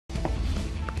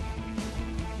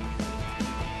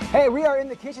Hey, we are in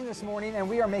the kitchen this morning and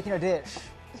we are making a dish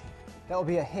that will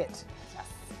be a hit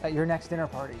at your next dinner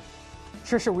party.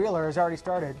 Tricia Wheeler has already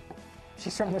started.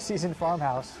 She's from the Seasoned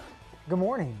Farmhouse. Good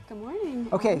morning. Good morning.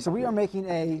 Okay, so we are making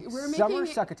a summer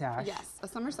succotash. Yes, a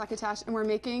summer succotash, and we're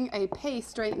making a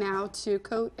paste right now to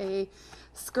coat a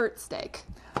skirt steak.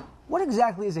 What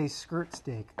exactly is a skirt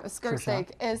steak? A skirt Tricia?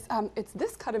 steak is, it's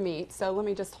this cut of meat, so let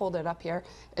me just hold it up here.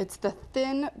 It's the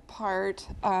thin part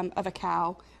of a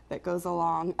cow that goes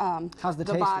along How's the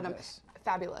taste bottom. of this?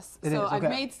 Fabulous. It so is, okay.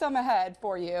 I've made some ahead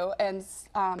for you, and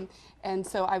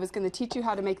so I was going to teach you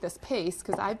how to make this paste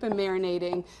because I've been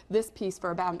marinating this piece for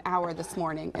about an hour this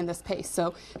morning in this paste.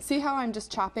 So see how I'm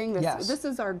just chopping this? Yes. This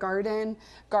is our garden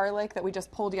garlic that we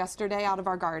just pulled yesterday out of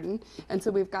our garden, and so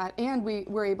we've got, and we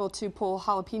were able to pull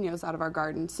jalapenos out of our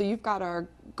garden. So you've got our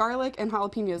garlic and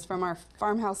jalapenos from our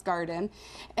farmhouse garden,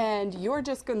 and you're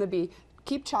just going to be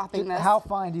keep chopping this. How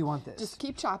fine do you want this? Just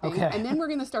keep chopping, Okay. and then we're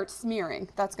going to start smearing.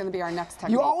 That's going to be our next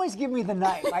technique. You always give me the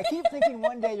knife. I keep thinking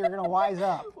one day you're going to wise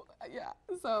up. Yeah,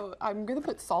 so I'm going to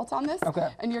put salt on this, Okay.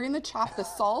 and you're going to chop the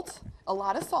salt, a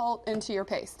lot of salt, into your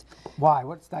paste. Why?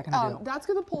 What's that going to do? That's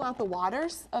going to pull out the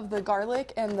waters of the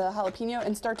garlic and the jalapeno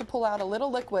and start to pull out a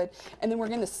little liquid, and then we're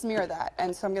going to smear that.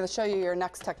 And so I'm going to show you your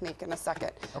next technique in a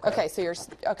second. Okay, so you're,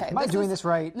 okay. Am I doing this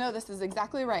right? No, this is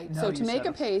exactly right. No, So to you make a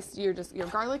said it. paste, you're just, your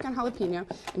garlic and jalapeno,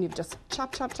 and you've just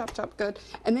chop, chop, chop, chop, good.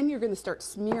 And then you're going to start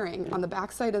smearing on the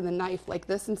backside of the knife like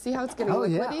this, and see how it's getting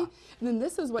liquidy? Yeah. And then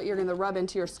this is what you're going to rub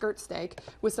into your skirt steak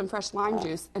with some fresh lime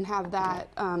juice and have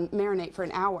that marinate for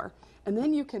an hour. And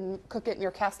then you can cook it in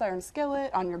your cast iron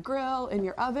skillet, on your grill, in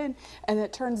your oven, and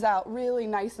it turns out really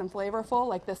nice and flavorful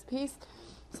like this piece.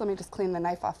 So let me just clean the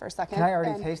knife off for a second. Can I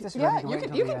already taste this? Or do I Yeah, need to wait you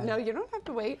until the can. end? No, you don't have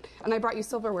to wait. And I brought you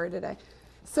silverware today.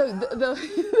 So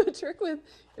the trick with,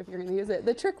 if you're going to use it,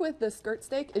 the trick with the skirt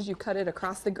steak is you cut it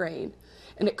across the grain,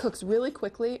 and it cooks really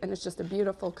quickly, and it's just a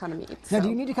beautiful cut of meat. Now, So, do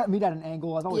you need to cut meat at an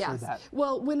angle? I've always heard yes. that.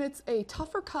 Well, when it's a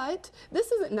tougher cut,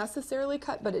 this isn't necessarily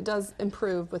cut, but it does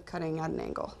improve with cutting at an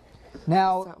angle.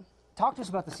 Now, So. talk to us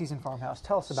about the Seasoned Farmhouse.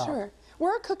 Tell us about it. Sure.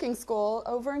 We're a cooking school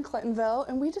over in Clintonville,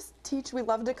 and we just teach, we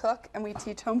love to cook, and we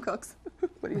teach home cooks.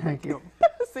 What do you think? Thank you.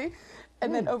 See?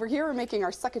 And then over here, we're making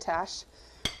our succotash.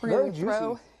 We're Very going to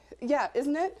throw, juicy. yeah,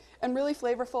 isn't it? And really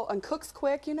flavorful and cooks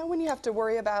quick. You know, when you have to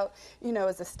worry about, you know,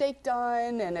 is the steak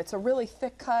done and it's a really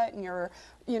thick cut and you're,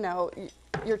 you know,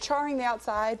 you're charring the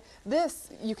outside. This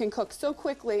you can cook so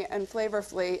quickly and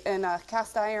flavorfully in a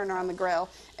cast iron or on the grill,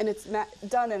 and it's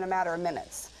done in a matter of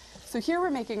minutes. So here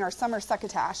we're making our summer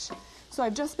succotash. So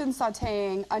I've just been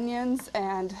sauteing onions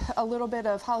and a little bit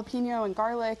of jalapeno and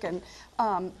garlic and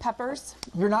peppers.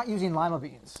 You're not using lima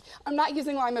beans. I'm not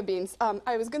using lima beans.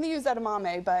 I was going to use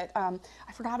edamame, but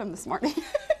I forgot them this morning.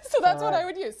 So that's what I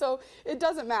would use. So it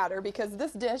doesn't matter because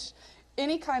this dish,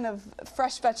 any kind of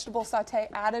fresh vegetable saute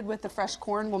added with the fresh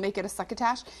corn will make it a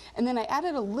succotash. And then I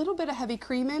added a little bit of heavy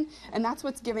cream in, and that's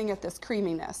what's giving it this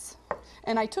creaminess.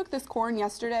 And I took this corn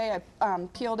yesterday, I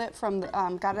peeled it from,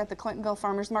 got it at the Clintonville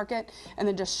Farmers Market, and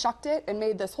then just shucked it and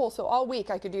made this whole, so all week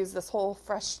I could use this whole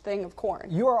fresh thing of corn.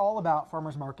 You are all about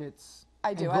farmers markets.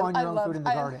 I do. And growing I your own love, food in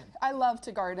the garden. I love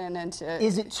to garden and to...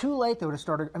 Is it too late, though, to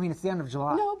start? I mean, it's the end of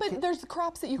July. No, but there's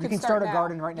crops that you can can start a now.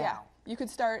 garden right now. Yeah, you could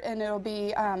start, and it'll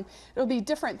be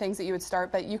different things that you would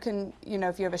start. But you can, you know,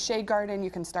 if you have a shade garden, you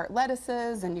can start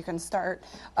lettuces, and you can start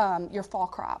your fall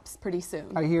crops pretty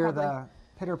soon. I hear probably. the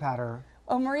pitter patter.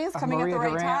 Oh, Maria's coming at the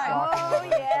right time. Oh,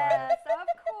 yes,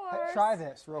 of course. Try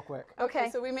this real quick. Okay,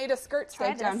 so we made a skirt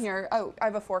steak down this. here. Oh, I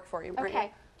have a fork for you, Maria.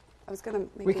 Okay. I was gonna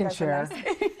make We you can guys a share.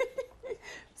 nice-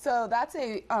 So that's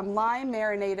a lime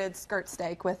marinated skirt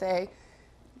steak with a.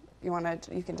 You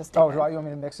can just. Oh, dip do in. you want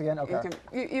me to mix again? Okay.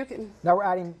 You can. Now we're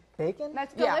adding bacon?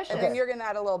 That's Yeah, delicious. and then you're gonna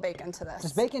add a little bacon to this.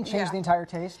 Does bacon change Yeah. the entire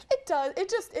taste? It does.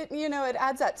 You know, it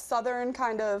adds that southern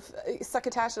kind of,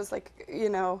 succotash is like, you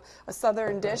know, a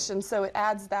southern dish, and so it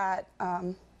adds that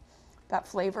that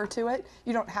flavor to it.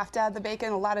 You don't have to add the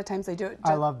bacon. A lot of times they do it.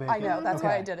 I love bacon. I know, that's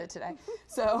why I Okay. did it today.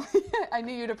 So I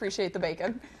knew you'd appreciate the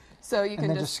bacon. So you can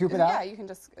then just scoop it out? Yeah, you can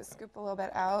just scoop a little bit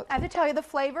out. I have to tell you, the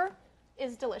flavor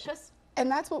is delicious. And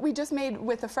that's what we just made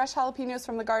with the fresh jalapenos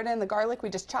from the garden, the garlic. We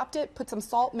just chopped it, put some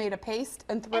salt, made a paste,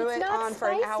 and threw It's it not on spicy. for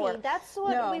an hour. That's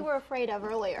what No. we were afraid of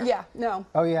earlier. Yeah, no.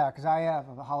 Oh, yeah, because I have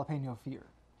a jalapeno fear.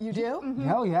 You do? Mm-hmm.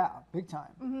 Hell yeah, big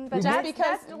time. But Just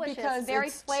that's delicious. because Very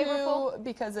it's flavorful.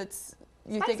 because it's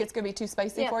you Spicy. think it's going to be too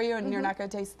spicy Yeah. for you, and you're not going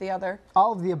to taste the other.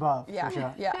 All of the above, Yeah,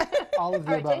 Tricia. yeah. All of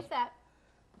the All right, above. taste that.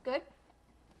 Good?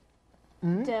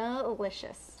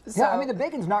 Delicious. Yeah, I So- mean, the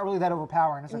bacon's not really that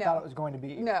overpowering as I No. thought it was going to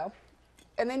be. No.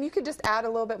 And then you could just add a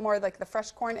little bit more like the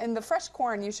fresh corn. And the fresh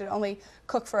corn you should only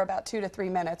cook for about 2 to 3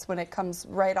 minutes when it comes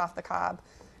right off the cob.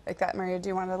 Like that, Maria, do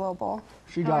you want a little bowl?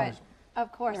 She All does. right.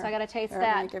 Of course, Here. I gotta taste Here,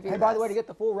 let me that. give you Hey, by the this. way, to get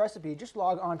the full recipe, just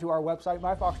log on to our website,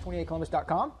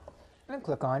 myfox28columbus.com, and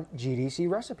click on GDC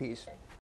recipes.